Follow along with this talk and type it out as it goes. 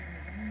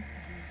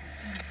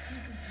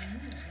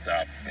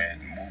Stop that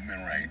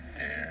movement right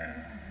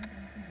there.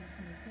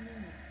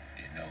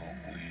 You know,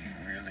 we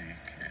really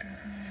care.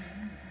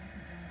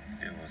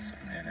 Give us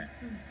a minute.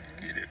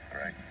 Get it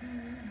right.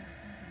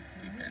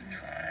 We've been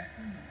trying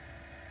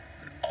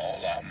with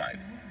all our might.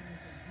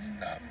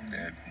 Stop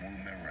that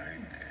movement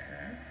right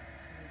there.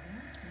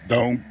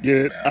 Don't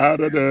get Balance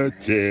out of the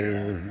everywhere.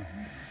 chair.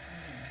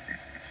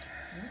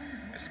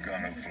 It's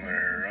gonna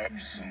flare up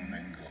soon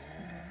and go.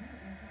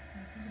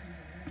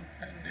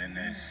 And then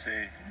they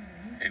say,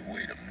 hey,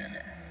 wait a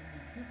minute.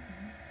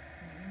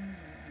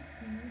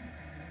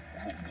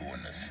 Who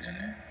doing the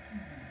sinning?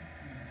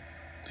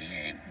 We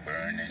ain't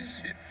burning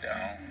shit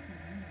down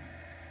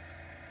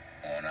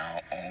on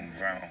our own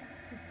ground.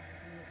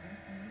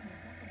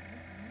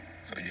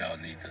 So y'all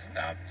need to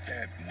stop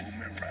that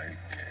movement right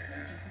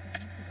there.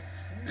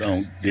 Let's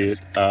Don't just get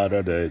out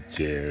of the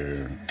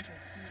chair.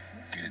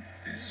 get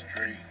this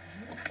straight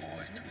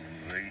before it's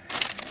too late.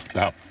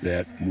 Stop Stop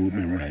that that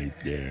movement movement right right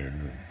there.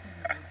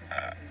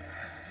 there.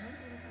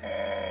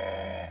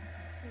 Oh,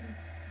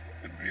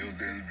 the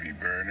buildings be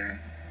burning,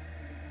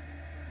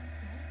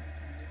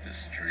 the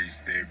streets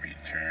they be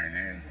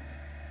churning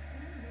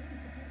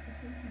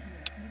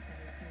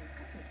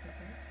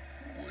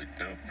with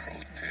the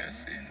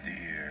protests in the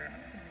air.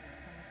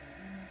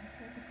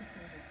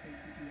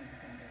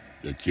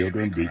 The They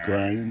be children be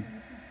crying crying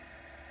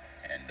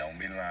and don't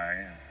be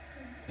lying.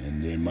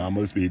 and their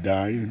mamas be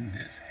dying.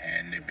 This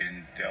hand they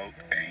been dealt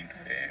ain't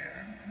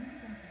fair.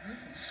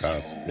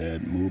 Stop So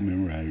that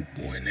movement right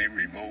when there. they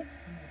revolt,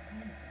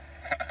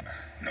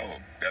 no,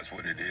 that's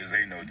what it is.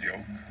 Ain't no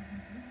joke.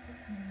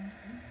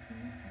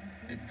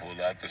 They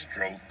pull out the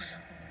strokes.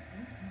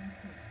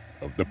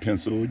 Of the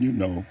pencil, you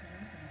know.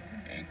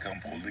 In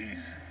come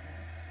police,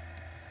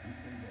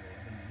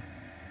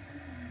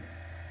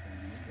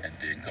 and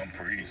then come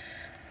priests.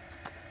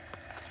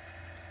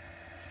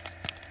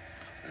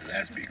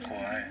 Let's be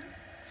quiet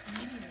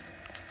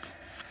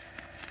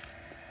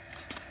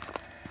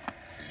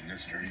in the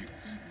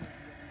streets,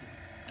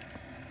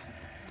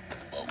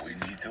 but we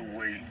need to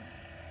wait.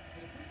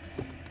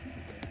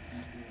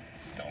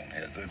 Don't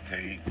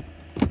hesitate,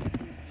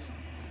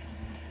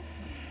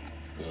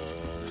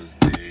 cause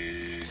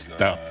they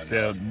Stop gonna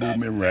that stop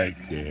movement that right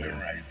movement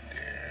there. right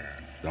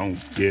there. Don't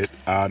get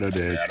out of The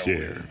that battle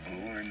chair. is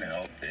brewing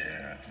out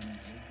there.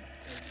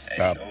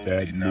 Ain't Stop no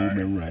that denying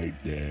movement right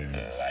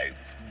there. life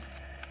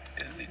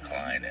is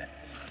declining,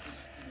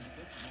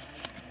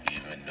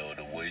 even though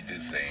the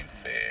wages ain't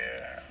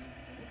fair.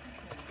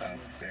 Stop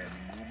that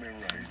movement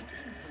right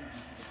there.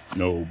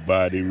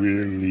 Nobody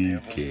Cause they really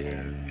never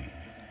gonna cares. be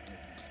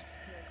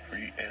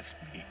free as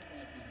me.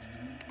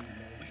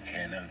 We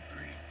can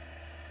agree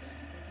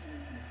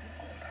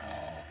on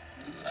how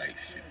life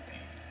should be.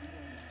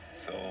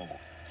 So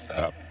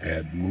stop Stop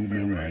that that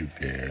movement movement right right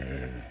there.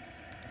 there.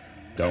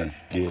 Don't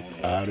Let's get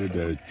pull up out of some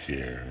the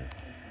chair.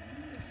 chairs.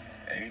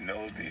 Ain't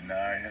no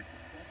denying,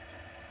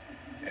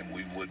 and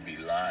we would be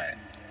lying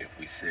if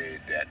we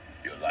said that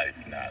your life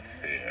not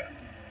fair.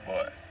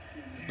 But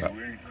you Stop.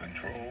 in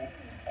control,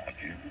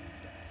 aren't you?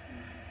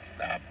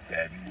 Stop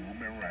that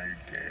movement right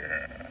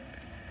there.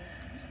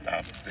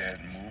 Stop that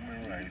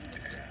movement right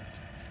there.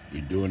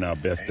 We're doing our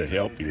best to Ain't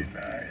no help you.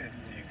 denying.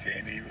 You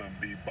can't even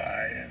be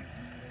buying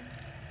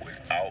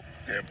without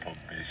their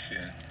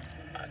permission.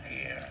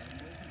 Again,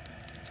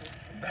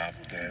 stop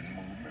that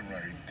movement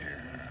right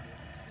there.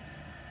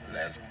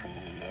 Let's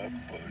pull up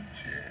a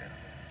chair.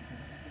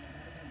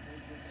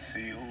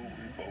 See who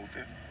we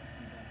voted.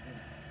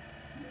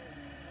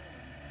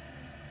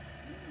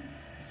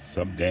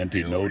 Some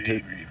Dante They already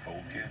noted.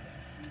 revoking.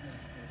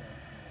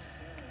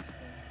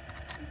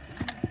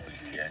 We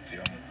catch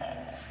them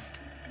all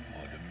and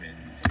put them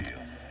in jail.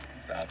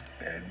 Stop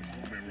that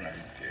movement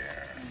right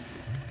there.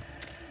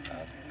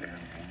 Stop that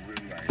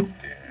movement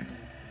right there.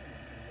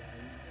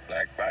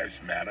 Black Lives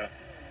Matter,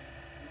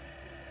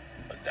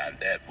 but not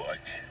that much.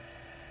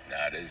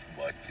 Not as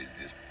much as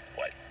this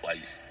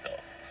white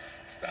stuff.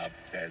 Stop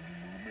that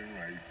movement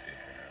right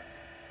there.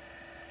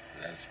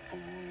 Let's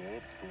pull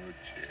up a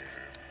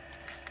chair.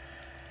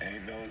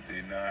 Ain't no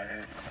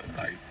denying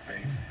life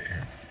ain't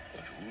fair.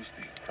 But who's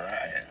the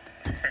crying?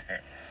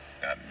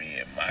 Not me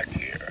and my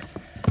care.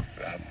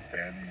 Stop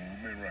that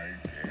movement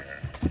right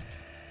there.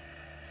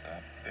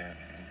 Stop that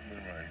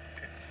movement right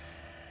there.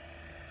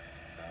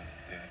 Stop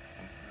that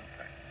movement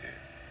right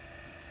there.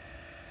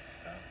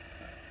 Stop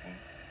that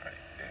movement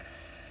right there.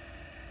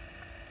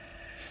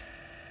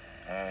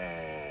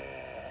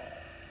 Oh,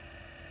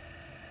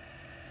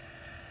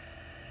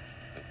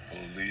 the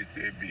police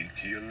they be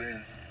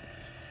killing.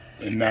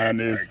 We And now act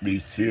this like be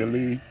we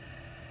chillin', silly.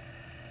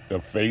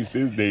 The but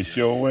faces we they just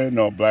showing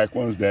are black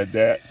ones that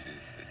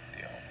suspicious of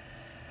them.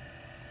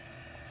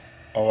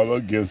 all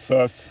against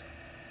us.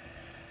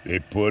 They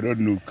put a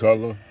new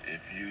color.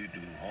 If you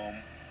do harm,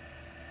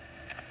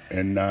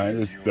 And now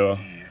use it's your the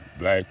ear.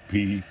 black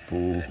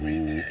people Let me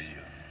who tell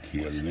you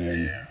what's killing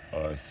fair.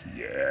 us.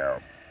 Yeah.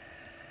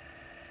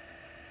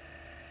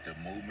 The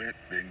movement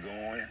been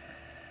going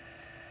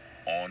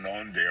on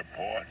their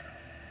part.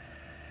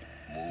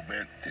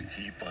 Movement to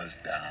keep us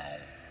down.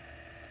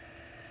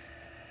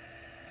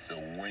 So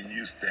when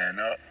you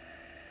stand up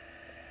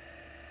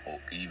or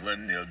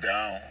even kneel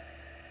down,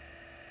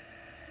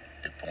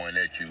 they point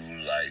at you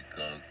like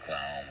a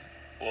clown.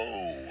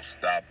 Whoa,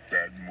 stop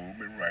that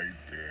movement right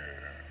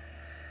there.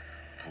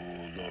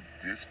 Pull up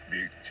this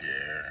big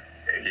chair.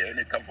 Hey, ain't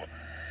it comfortable?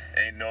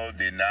 Ain't no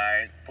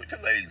denying. Put your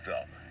legs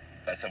up.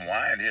 Got some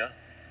wine here.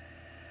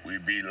 We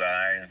be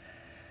lying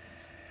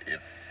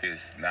if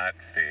it's not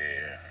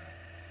fair.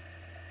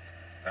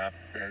 Stop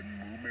that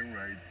movement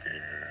right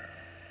there.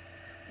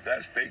 You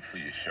got steak for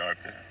you,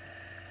 Sharpton.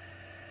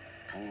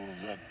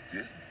 Pull up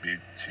this big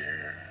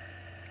chair.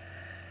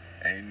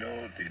 Ain't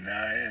no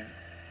denying,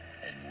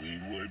 and we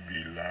would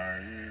be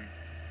lying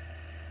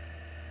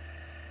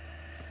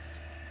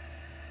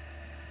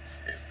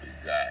if we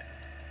got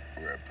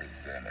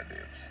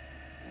representatives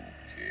who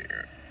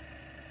care.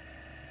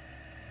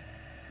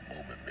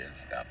 Movement been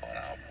stopped on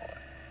our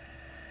part.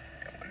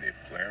 And when they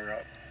flare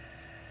up,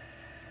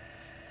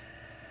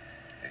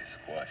 they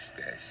squash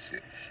that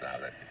shit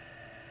solid.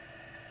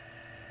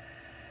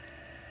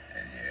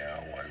 And yeah,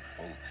 our white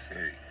folks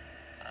say,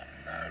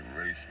 I'm not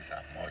racist,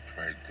 I march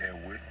right there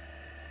with them.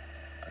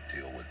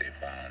 Until what they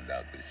found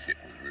out the shit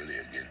was really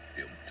against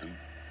them too.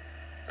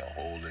 The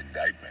whole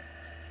indictment,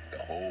 the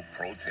whole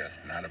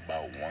protest, not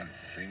about one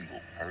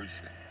single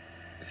person.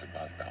 It's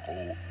about the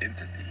whole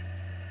entity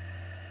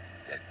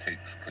that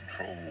takes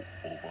control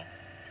over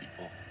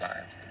people's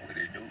lives the way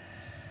they do.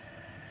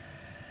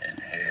 And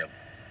have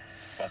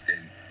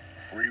fucking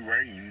free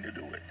reign to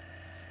do it.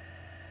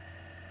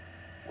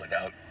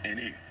 Without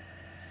any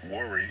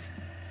worry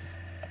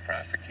of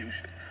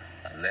prosecution.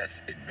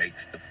 Unless it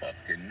makes the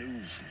fucking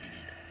news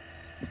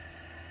media.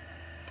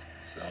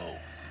 So,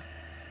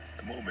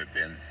 the movement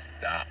been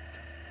stopped.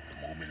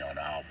 The movement on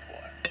our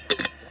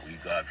part. We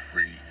got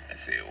free and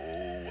say,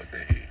 oh, what the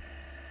heck.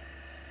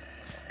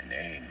 And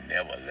they ain't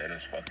never let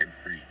us fucking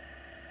free.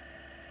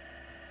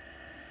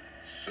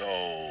 So,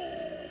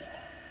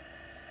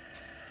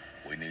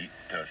 we need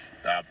to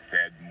stop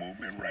that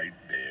movement right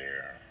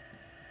there.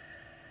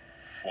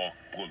 Fuck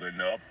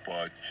pulling up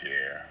a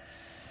chair.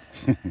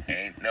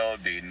 Ain't no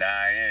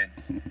denying.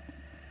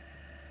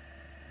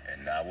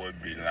 And I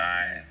would be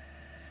lying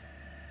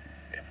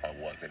if I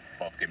wasn't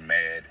fucking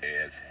mad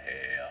as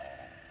hell.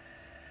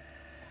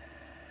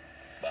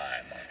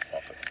 Bye,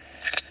 motherfuckers.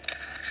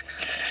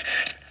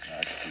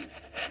 Not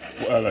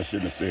you. Well, I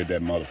shouldn't have said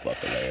that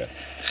motherfucker last.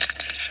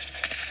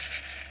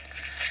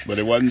 But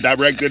it wasn't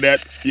directed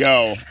at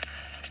y'all.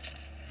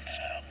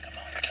 Oh, come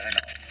on, turn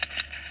on.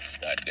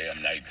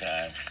 Goddamn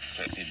nighttime.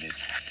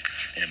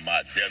 In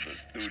my desert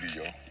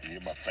studio. You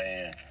hear my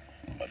fan?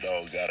 My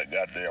dog got a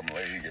goddamn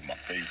leg in my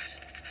face.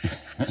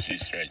 She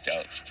stretched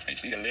out. And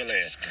she a little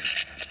ass thing.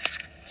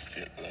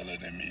 Shit littler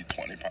than me,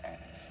 20 pounds.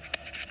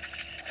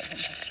 Oh,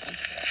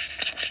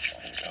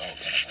 dog,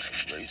 I'm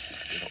gonna erase this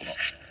shit. Hold on.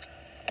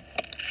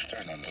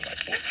 Turn on the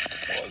light. The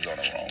boy's on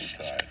the wrong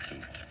side,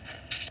 too.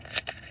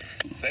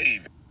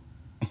 Save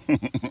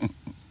it.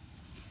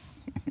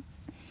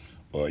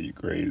 Boy, you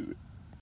crazy.